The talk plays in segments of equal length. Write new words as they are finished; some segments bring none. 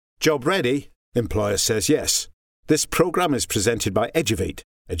Job ready? Employer says yes. This programme is presented by Eduvate,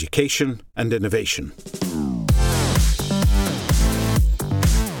 Education and Innovation.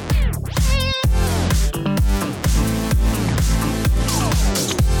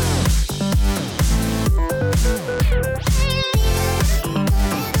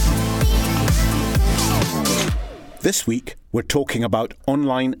 This week, we're talking about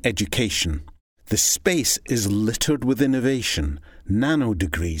online education. The space is littered with innovation, nano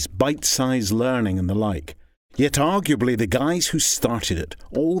degrees, bite-sized learning and the like. Yet arguably the guys who started it,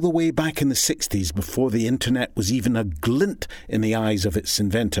 all the way back in the 60s before the internet was even a glint in the eyes of its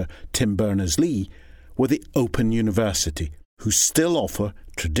inventor, Tim Berners-Lee, were the Open University, who still offer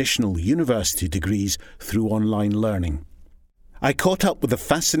traditional university degrees through online learning. I caught up with a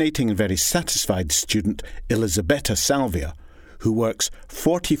fascinating and very satisfied student, Elisabetta Salvai, who works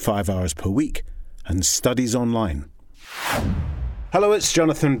 45 hours per week and studies online. Hello, it's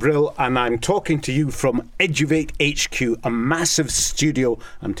Jonathan Brill, and I'm talking to you from Eduvate HQ, a massive studio,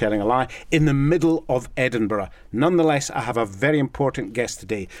 I'm telling a lie, in the middle of Edinburgh. Nonetheless, I have a very important guest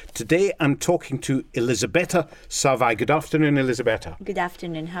today. Today, I'm talking to Elisabetta Salvai. Good afternoon, Elisabetta. Good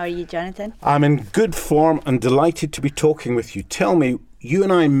afternoon. How are you, Jonathan? I'm in good form and delighted to be talking with you. Tell me, you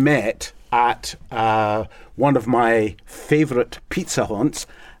and I met at one of my favourite pizza haunts.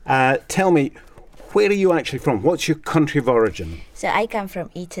 Tell me, where are you actually from? What's your country of origin? So I come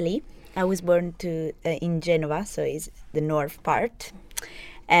from Italy. I was born in Genova, so it's the north part.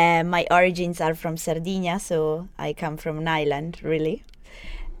 My origins are from Sardinia, so I come from an island, really.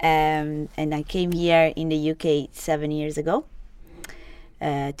 And I came here in the UK 7 years ago,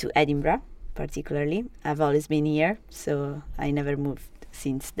 to Edinburgh, particularly. I've always been here, so I never moved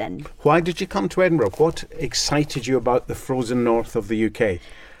since then. Why did you come to Edinburgh? What excited you about the frozen north of the UK?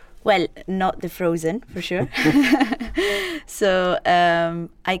 Well, not the frozen, for sure. So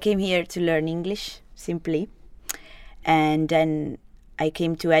I came here to learn English, simply. And then I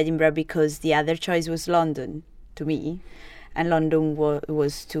came to Edinburgh because the other choice was London, to me. And London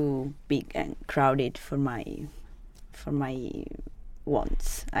was too big and crowded for my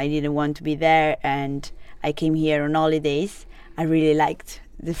wants. I didn't want to be there, and I came here on holidays. I really liked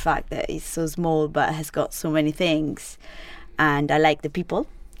the fact that it's so small but has got so many things. And I like the people.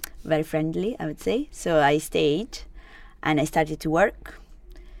 Very friendly, I would say. So I stayed and I started to work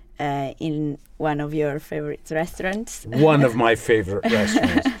in one of your favorite restaurants. One of my favorite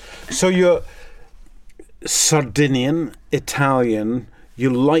restaurants. So you're Sardinian, Italian, you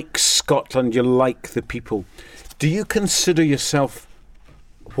like Scotland, you like the people. Do you consider yourself,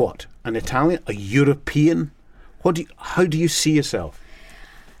 what, an Italian, a European? How do you see yourself?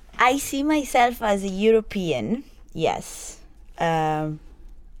 I see myself as a European, yes.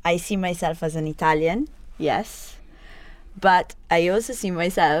 I see myself as an Italian, yes, but I also see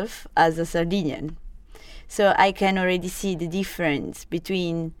myself as a Sardinian. So I can already see the difference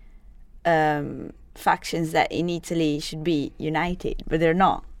between factions that in Italy should be united, but they're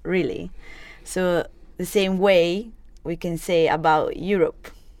not, really. So the same way we can say about Europe,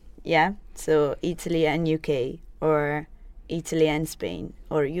 yeah? So Italy and UK, or Italy and Spain,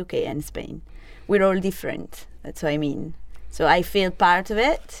 or UK and Spain. We're all different, that's what I mean. So I feel part of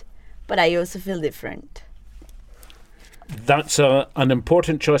it, but I also feel different. That's an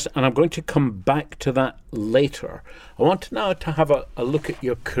important choice, and I'm going to come back to that later. I want now to have a look at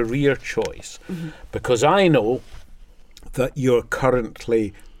your career choice, because I know that you're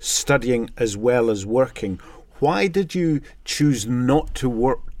currently studying as well as working. Why did you choose not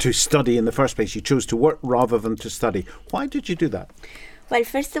to study in the first place? You chose to work rather than to study. Why did you do that? Well,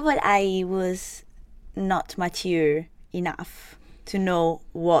 first of all, I was not mature enough to know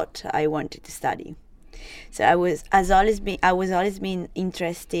what I wanted to study. So I was always been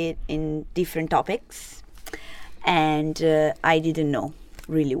interested in different topics, and I didn't know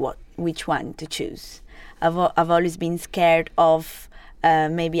really which one to choose. I've always been scared of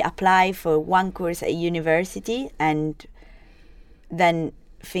maybe apply for one course at university and then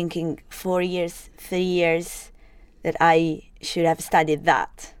thinking 4 years, 3 years that I should have studied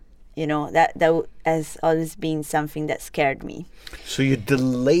that. You know, that has always been something that scared me. So you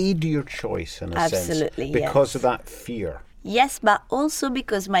delayed your choice in a sense. Absolutely, because of that fear. Yes, but also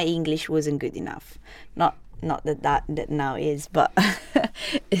because my English wasn't good enough. Not that now is, but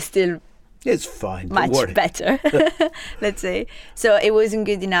it's still it's fine. Much better, let's say. So it wasn't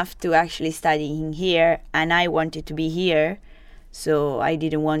good enough to actually study here, and I wanted to be here. So I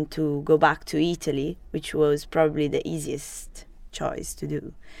didn't want to go back to Italy, which was probably the easiest choice to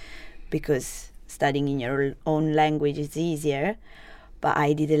do, because studying in your own language is easier. But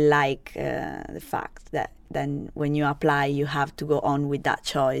I didn't like the fact that then when you apply, you have to go on with that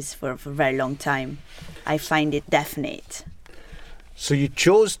choice for a very long time. I find it definite. So you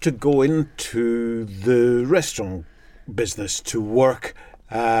chose to go into the restaurant business to work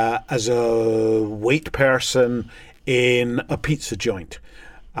as a wait person in a pizza joint.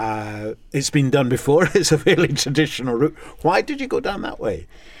 It's been done before. It's a fairly traditional route. Why did you go down that way?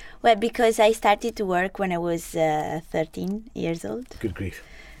 Well, because I started to work when I was 13 years old. Good grief.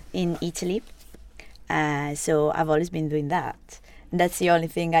 In Italy. So I've always been doing that. And that's the only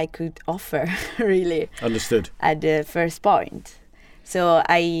thing I could offer, really. Understood. At the first point. So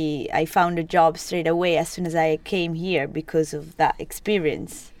I found a job straight away as soon as I came here because of that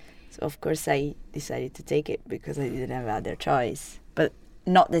experience. So of course I decided to take it because I didn't have other choice. But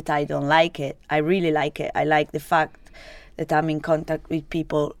not that I don't like it. I really like it. I like the fact that I'm in contact with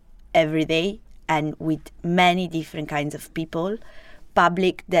people every day and with many different kinds of people.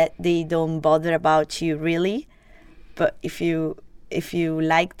 Public that they don't bother about you really. But if you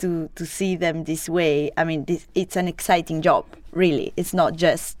like to see them this way, I mean, it's an exciting job, really. It's not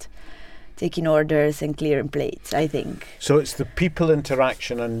just taking orders and clearing plates, I think. So it's the people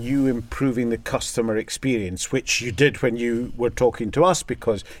interaction and you improving the customer experience, which you did when you were talking to us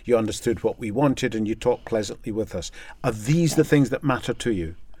because you understood what we wanted and you talked pleasantly with us. Are these the things that matter to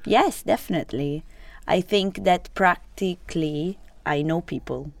you? Yes, definitely. I think that practically I know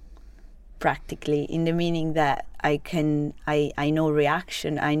people. Practically, in the meaning that I know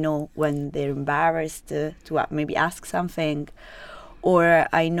reaction. I know when they're embarrassed to maybe ask something, or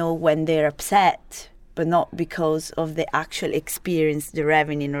I know when they're upset, but not because of the actual experience they're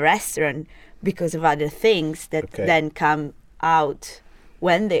having in a restaurant, because of other things that then come out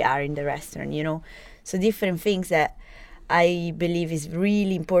when they are in the restaurant, you know. So different things that I believe is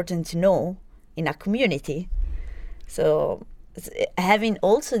really important to know in a community. So having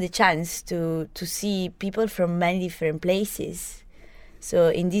also the chance to see people from many different places. So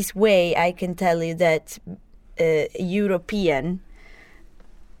in this way, I can tell you that European,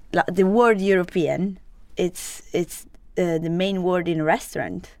 the word European, it's the main word in a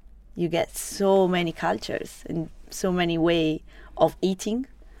restaurant. You get so many cultures and so many way of eating,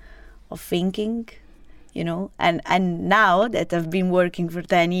 of thinking, you know. And now that I've been working for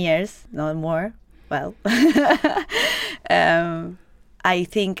 10 years, no more, well, I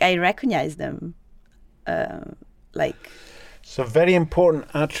think I recognize them. It's a very important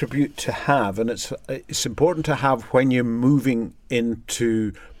attribute to have, and it's important to have when you're moving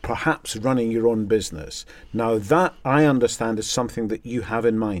into perhaps running your own business. Now that I understand is something that you have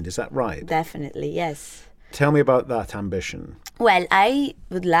in mind. Is that right? Definitely, yes. Tell me about that ambition. Well, I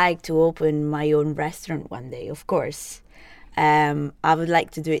would like to open my own restaurant one day, of course. I would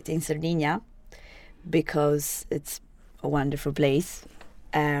like to do it in Sardinia, because it's a wonderful place.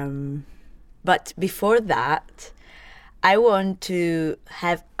 But before that, I want to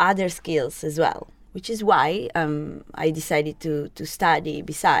have other skills as well, which is why I decided to study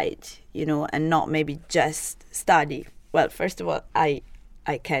besides, you know, and not maybe just study. Well, first of all, I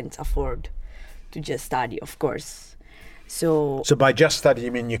can't afford to just study, of course. So by just study,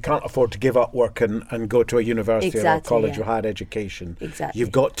 you mean you can't afford to give up work and go to a university or a college or higher education. Exactly.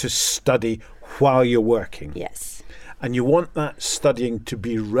 You've got to study while you're working. Yes. And you want that studying to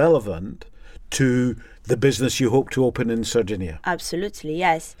be relevant to the business you hope to open in Sardinia. Absolutely,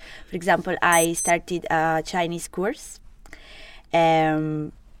 yes. For example, I started a Chinese course,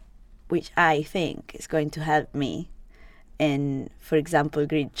 which I think is going to help me in, for example,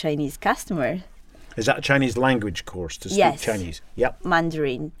 greet Chinese customers. Is that a Chinese language course to speak Chinese? Yep.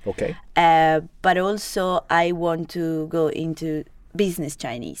 Mandarin. Okay. But also I want to go into business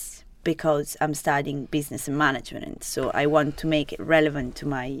Chinese because I'm studying business and management. So I want to make it relevant to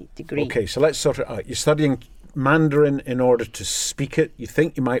my degree. Okay, so let's sort it out. You're studying Mandarin in order to speak it. You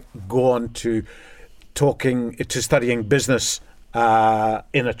think you might go on to studying business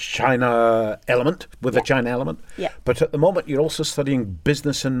in a China element, with a China element. Yeah. But at the moment, you're also studying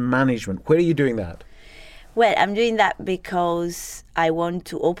business and management. Where are you doing that? Well, I'm doing that because I want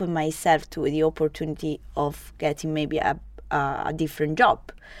to open myself to the opportunity of getting maybe a different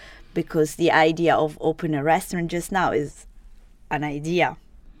job. Because the idea of opening a restaurant just now is an idea.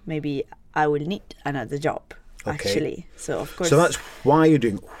 Maybe I will need another job. Actually, so of course. So that's why you're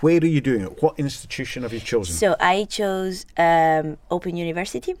doing it. Where are you doing it? What institution have you chosen? So I chose Open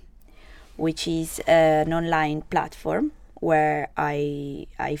University, which is an online platform where I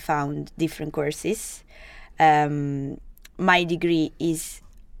found different courses. My degree is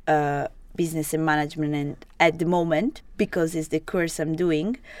business and management, and at the moment, because it's the course I'm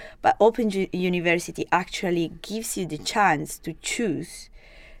doing, but Open University actually gives you the chance to choose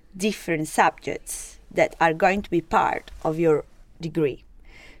different subjects that are going to be part of your degree.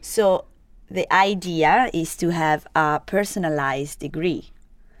 So the idea is to have a personalized degree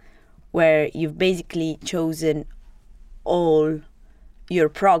where you've basically chosen all your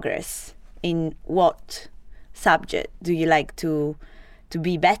progress in what subject do you like to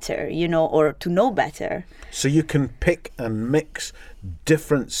be better, or to know better. So you can pick and mix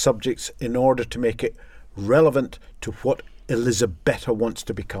different subjects in order to make it relevant to what Elisabetta wants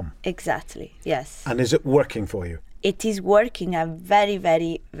to become. Exactly, yes. And is it working for you? It is working. I'm very,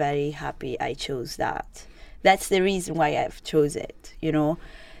 very, very happy I chose that. That's the reason why I've chose it,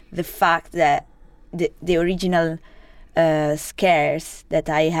 The fact that the original scares that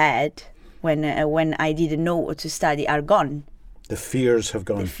I had when I didn't know what to study are gone. The fears have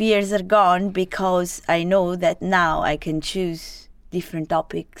gone. The fears are gone because I know that now I can choose different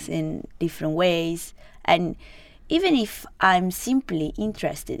topics in different ways. And even if I'm simply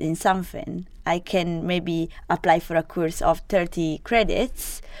interested in something, I can maybe apply for a course of 30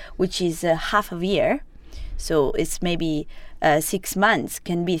 credits, which is half a year. So it's maybe 6 months,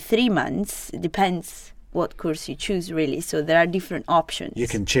 can be 3 months, depends what course you choose, really. So there are different options. You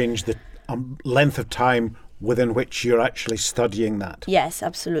can change the length of time within which you're actually studying that. Yes,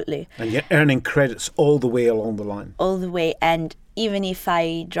 absolutely. And you're earning credits all the way along the line. All the way. And even if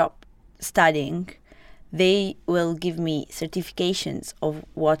I drop studying, they will give me certifications of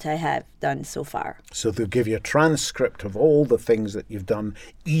what I have done so far. So they'll give you a transcript of all the things that you've done,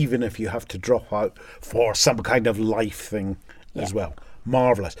 even if you have to drop out for some kind of life thing as well.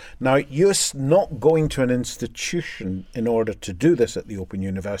 Marvellous. Now, you're not going to an institution in order to do this at the Open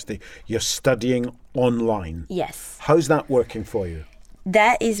University. You're studying online. Yes. How's that working for you?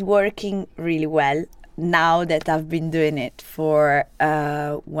 That is working really well now that I've been doing it for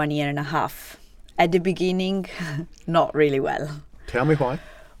 1 year and a half. At the beginning, not really well. Tell me why.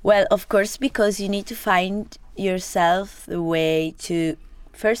 Well, of course, because you need to find yourself the way to,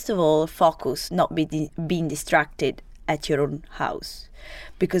 first of all, focus, not being distracted at your own house.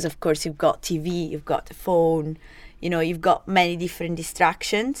 Because, of course, you've got TV, you've got the phone, you've got many different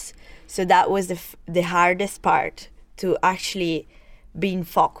distractions. So that was the hardest part, to actually be in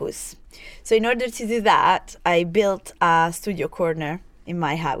focus. So in order to do that, I built a studio corner in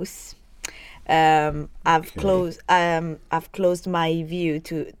my house. I've closed my view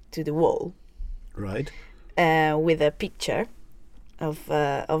to the wall. Right. With a picture of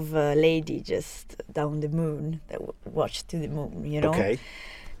a lady just down the moon that watched to the moon, Okay.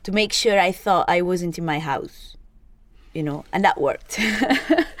 To make sure I thought I wasn't in my house, and that worked.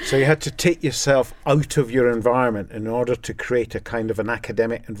 So you had to take yourself out of your environment in order to create a kind of an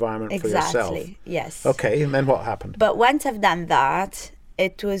academic environment for yourself. Exactly, yes. Okay, and then what happened? But once I've done that,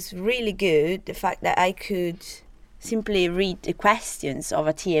 it was really good, the fact that I could simply read the questions of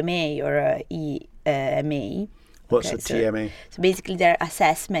a TMA or a EMA. What's a TMA? So basically they're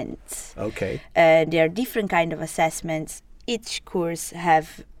assessments. Okay. There are different kind of assessments. Each course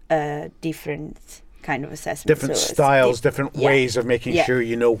have different kind of assessments. Different styles, different ways of making sure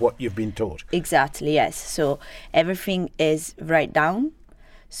you know what you've been taught. Exactly, yes. So everything is write down.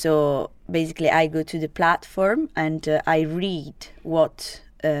 So basically I go to the platform and I read what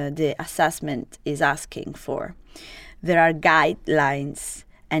the assessment is asking for. There are guidelines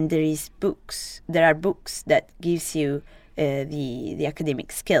and there are books that gives you the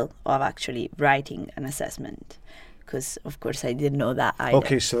academic skill of actually writing an assessment. Because, of course, I didn't know that either.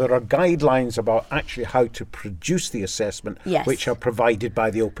 Okay, so there are guidelines about actually how to produce the assessment, which are provided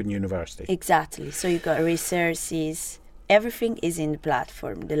by the Open University. Exactly. So you've got resources. Everything is in the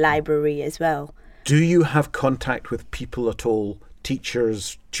platform, the library as well. Do you have contact with people at all,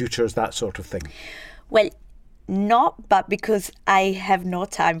 teachers, tutors, that sort of thing? Well, not, but because I have no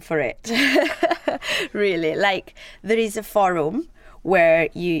time for it, really. Like, there is a forum where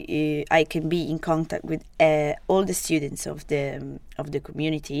I can be in contact with all the students of the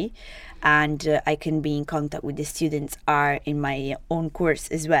community, and I can be in contact with the students are in my own course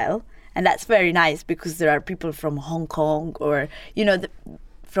as well. And that's very nice because there are people from Hong Kong or,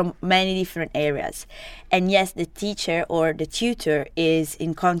 from many different areas. And yes, the teacher or the tutor is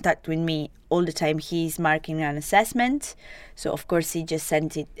in contact with me all the time. He's marking an assessment. So, of course, he just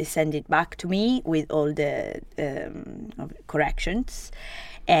send it back to me with all the corrections.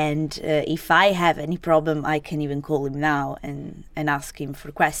 And if I have any problem, I can even call him now and ask him for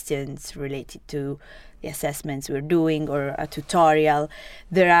questions related to the assessments we're doing or a tutorial.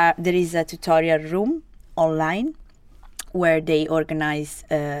 There is a tutorial room online where they organize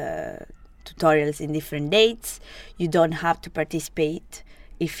tutorials in different dates. You don't have to participate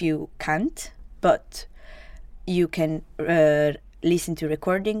if you can't, but you can listen to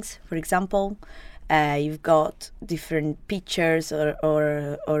recordings, for example. you've got different pictures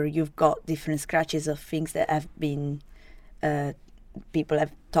or you've got different scratches of things that have been people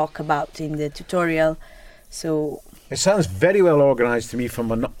have talked about in the tutorial. So it sounds very well organised to me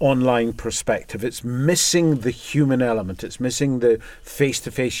from an online perspective. It's missing the human element. It's missing the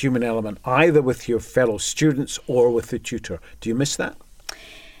face-to-face human element, either with your fellow students or with the tutor. Do you miss that?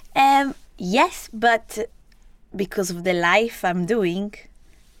 Yes, but because of the life I'm doing,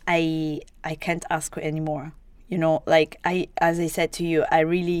 I can't ask for any more. You know, like as I said to you, I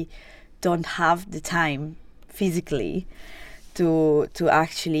really don't have the time physically to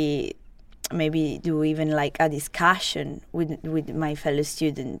actually maybe do even like a discussion with my fellow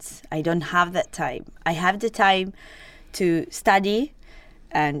students. I don't have that time. I have the time to study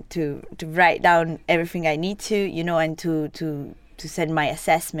and to write down everything I need to, you know, and to send my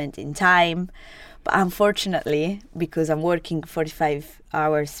assessment in time. But unfortunately, because I'm working 45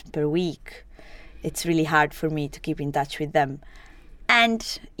 hours per week, it's really hard for me to keep in touch with them.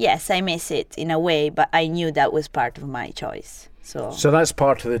 And yes, I miss it in a way, but I knew that was part of my choice. So that's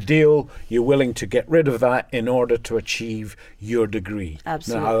part of the deal. You're willing to get rid of that in order to achieve your degree.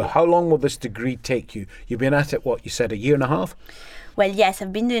 Absolutely. Now, how long will this degree take you? You've been at it, what, you said, a year and a half? Well, yes,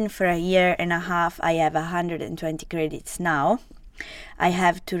 I've been doing it for a year and a half. I have 120 credits now. I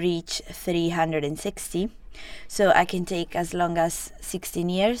have to reach 360. So I can take as long as 16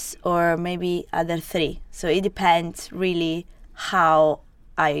 years or maybe other 3. So it depends really how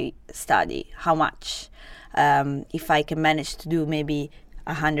I study, how much. If I can manage to do maybe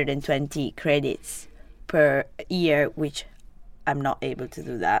 120 credits per year, which I'm not able to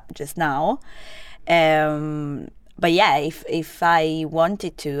do that just now. But yeah, if I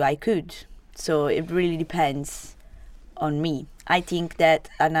wanted to, I could. So it really depends on me. I think that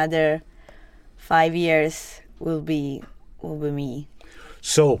another 5 years will be me.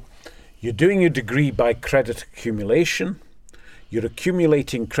 So you're doing your degree by credit accumulation. You're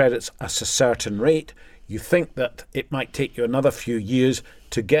accumulating credits at a certain rate. You think that it might take you another few years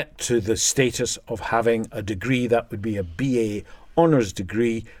to get to the status of having a degree that would be a BA honours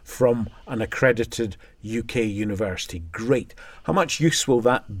degree from an accredited UK university. Great. How much use will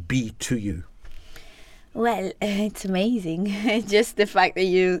that be to you? Well, it's amazing. Just the fact that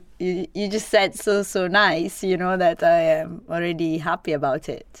you just said so nice, you know, that I am already happy about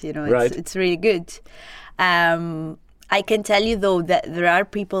it. You know, it's really good. I can tell you, though, that there are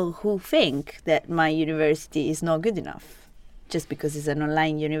people who think that my university is not good enough just because it's an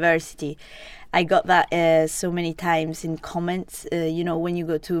online university. I got that so many times in comments, you know, when you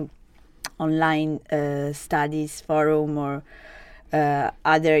go to online studies forum or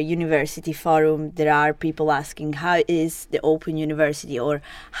other university forum, there are people asking, how is the Open University or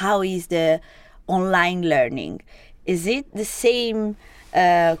how is the online learning? Is it the same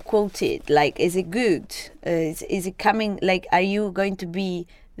quoted? Like, is it good? Is it coming, like, are you going to be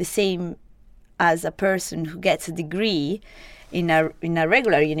the same as a person who gets a degree in a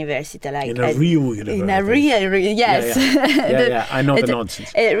regular university, like in a real university? In a real, yes. Yeah. I know the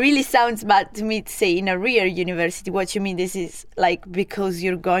nonsense. It really sounds bad to me to say in a real university. What you mean? This is like because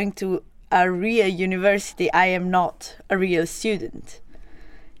you're going to a real university. I am not a real student,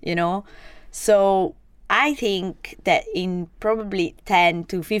 you know. So I think that in probably 10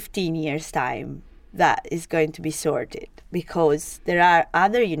 to 15 years' time, that is going to be sorted because there are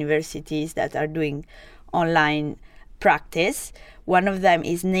other universities that are doing online practice. One of them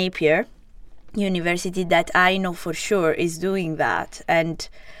is Napier University that I know for sure is doing that. And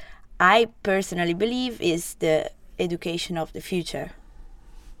I personally believe is the education of the future.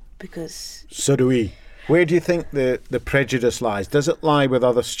 Because so do we. Where do you think the prejudice lies? Does it lie with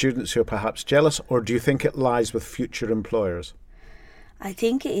other students who are perhaps jealous, or do you think it lies with future employers? I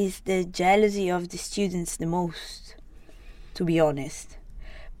think it is the jealousy of the students the most, to be honest.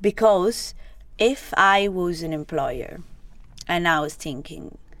 Because if I was an employer and I was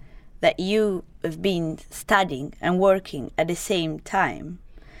thinking that you have been studying and working at the same time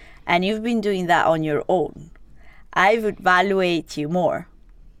and you've been doing that on your own, I would evaluate you more.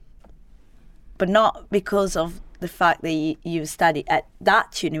 But not because of the fact that you study at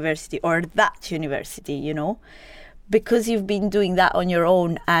that university or that university, you know, because you've been doing that on your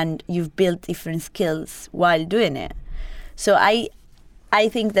own and you've built different skills while doing it. So I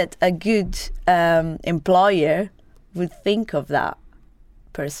think that a good employer would think of that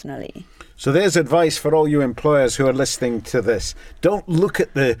personally. So there's advice for all you employers who are listening to this. Don't look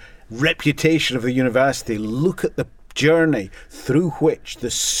at the reputation of the university. Look at the journey through which the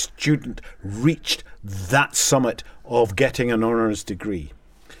student reached that summit of getting an honours degree.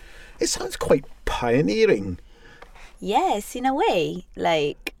 It sounds quite pioneering. Yes, in a way.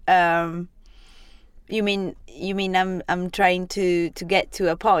 Like, You mean I'm trying to get to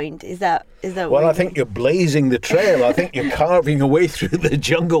a point? Is that Well, I think you're blazing the trail. I think you're carving a way through the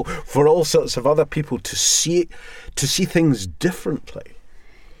jungle for all sorts of other people to see things differently.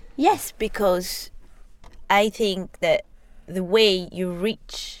 Yes, because I think that the way you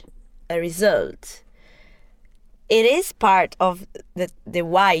reach a result, it is part of the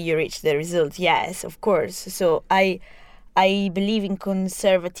why you reach the result. Yes, of course. So I believe in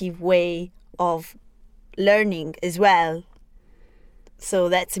conservative way of learning as well. So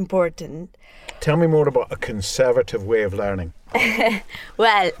that's important. Tell me more about a conservative way of learning.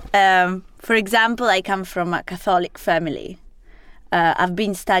 Well, for example, I come from a Catholic family. I've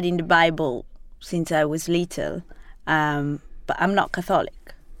been studying the Bible since I was little, but I'm not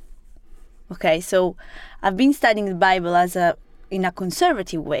Catholic. Okay, so I've been studying the Bible in a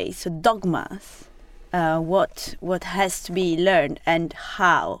conservative way, so dogmas, what has to be learned and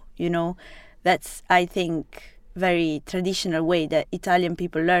how, that's, I think, very traditional way that Italian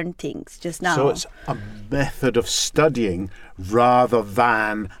people learn things just now. So it's a method of studying rather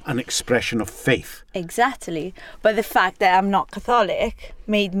than an expression of faith. Exactly. But the fact that I'm not Catholic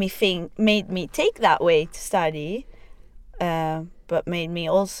made me take that way to study, but made me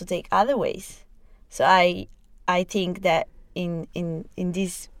also take other ways. So I think that in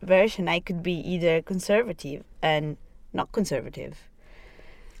this version I could be either conservative and not conservative.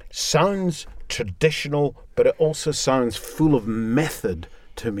 Sounds traditional, but it also sounds full of method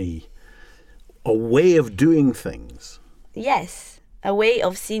to me. A way of doing things. Yes, a way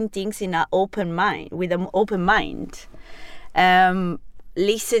of seeing things in an open mind, with an open mind.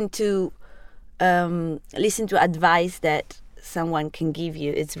 Listen to advice that someone can give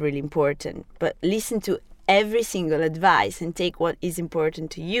you. It's really important. But listen to every single advice and take what is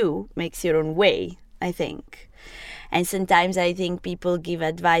important to you. Makes your own way, I think. And sometimes I think people give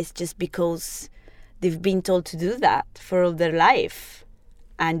advice just because they've been told to do that for all their life.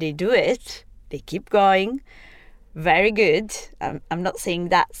 And they do it. They keep going. Very good. I'm not saying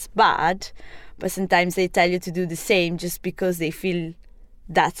that's bad. But sometimes they tell you to do the same just because they feel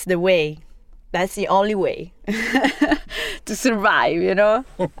that's the way. That's the only way to survive,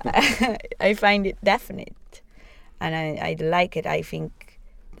 I find it definite. And I like it. I think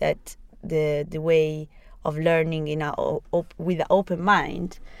that the way of learning with an open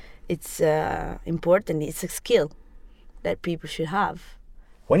mind, it's important. It's a skill that people should have.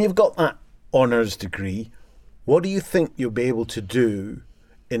 When you've got that honours degree, what do you think you'll be able to do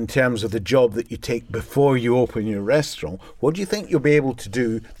in terms of the job that you take before you open your restaurant? What do you think you'll be able to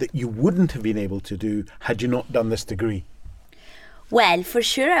do that you wouldn't have been able to do had you not done this degree? Well, for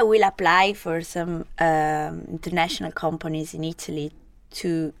sure I will apply for some international companies in Italy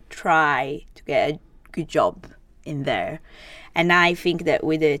to try to get a good job in there. And I think that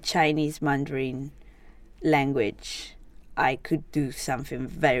with the Chinese Mandarin language, I could do something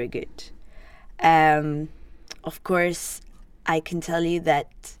very good. Of course, I can tell you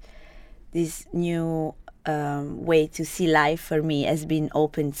that this new way to see life for me has been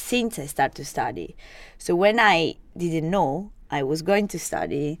open since I started to study. So when I didn't know I was going to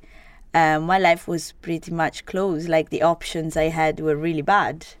study, my life was pretty much closed. Like the options I had were really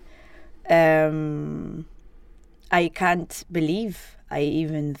bad. I can't believe I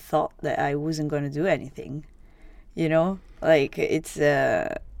even thought that I wasn't going to do anything. Like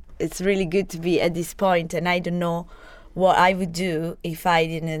it's really good to be at this point, and I don't know what I would do if I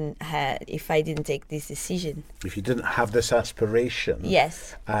didn't take this decision. If you didn't have this aspiration,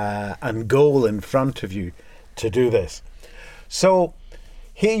 yes, and goal in front of you to do this. So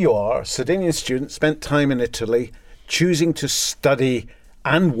here you are, Sardinian student, spent time in Italy, choosing to study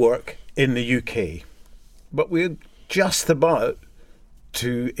and work in the UK. But we're just about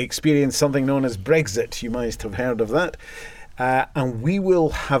to experience something known as Brexit. You might have heard of that. And we will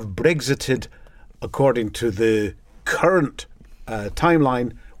have Brexited, according to the current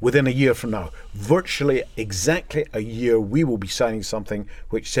timeline, within a year from now. Virtually exactly a year, we will be signing something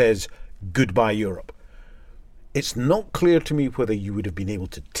which says goodbye Europe. It's not clear to me whether you would have been able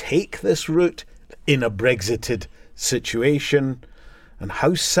to take this route in a Brexited situation. And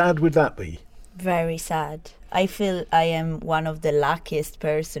how sad would that be? Very sad. I feel I am one of the luckiest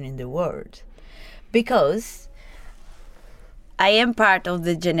person in the world, because I am part of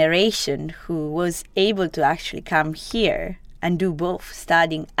the generation who was able to actually come here and do both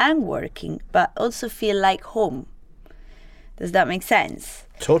studying and working, but also feel like home. Does that make sense?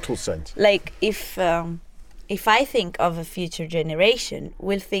 Total sense. Like if I think of a future generation,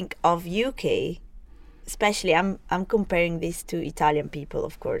 we'll think of UK. Especially, I'm comparing this to Italian people,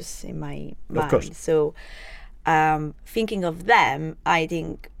 of course, in my mind. Of course. So, thinking of them, I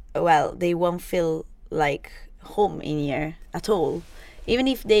think, well, they won't feel like home in here at all. Even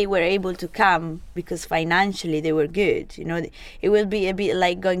if they were able to come because financially they were good, it will be a bit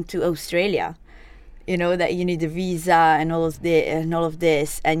like going to Australia, that you need a visa and all of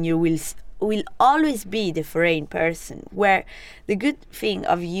this, and you will always be the foreign person. Where the good thing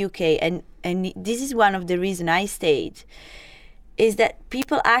of UK, and this is one of the reasons I stayed, is that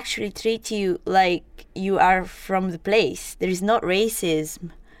people actually treat you like you are from the place. There is not racism.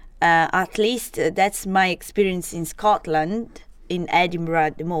 At least that's my experience in Scotland, in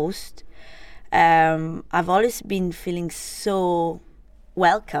Edinburgh the most. I've always been feeling so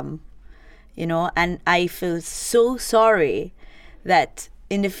welcome, and I feel so sorry that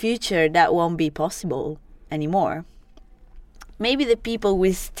in the future that won't be possible anymore. Maybe the people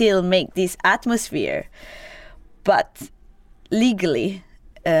will still make this atmosphere, but legally,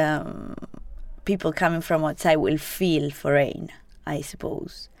 people coming from outside will feel foreign, I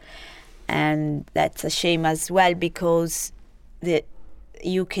suppose. And that's a shame as well, because the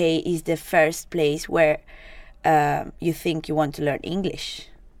UK is the first place where you think you want to learn English,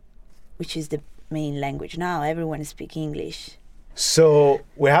 which is the main language now. Everyone is speaking English. So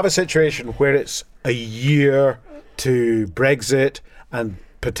we have a situation where it's a year to Brexit and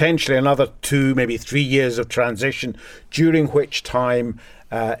potentially another 2, maybe 3 years of transition, during which time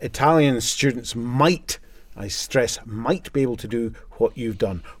Italian students might, I stress, might be able to do what you've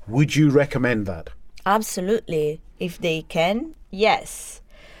done. Would you recommend that? Absolutely. If they can, yes.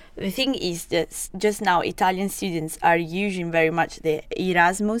 The thing is that just now Italian students are using very much the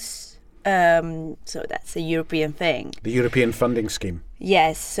Erasmus, so that's a European thing. The European funding scheme.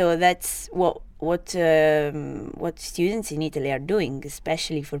 Yes, so that's what students in Italy are doing,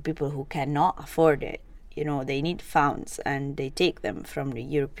 especially for people who cannot afford it. They need funds and they take them from the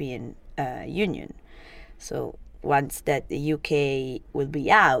European Union. So once that the UK will be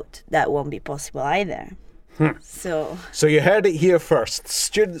out, that won't be possible either. So you heard it here first.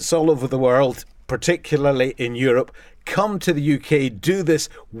 Students all over the world, particularly in Europe, come to the UK, do this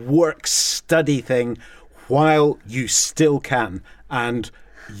work-study thing while you still can, and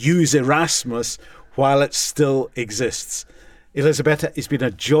use Erasmus while it still exists. Elisabetta, it's been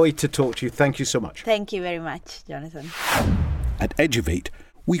a joy to talk to you. Thank you so much. Thank you very much, Jonathan. At Eduvate,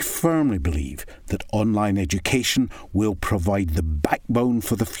 we firmly believe that online education will provide the backbone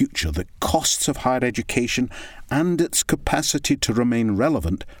for the future. The costs of higher education and its capacity to remain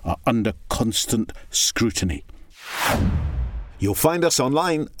relevant are under constant scrutiny. You'll find us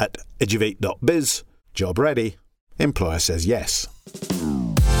online at eduvate.biz. Job ready. Employer says yes.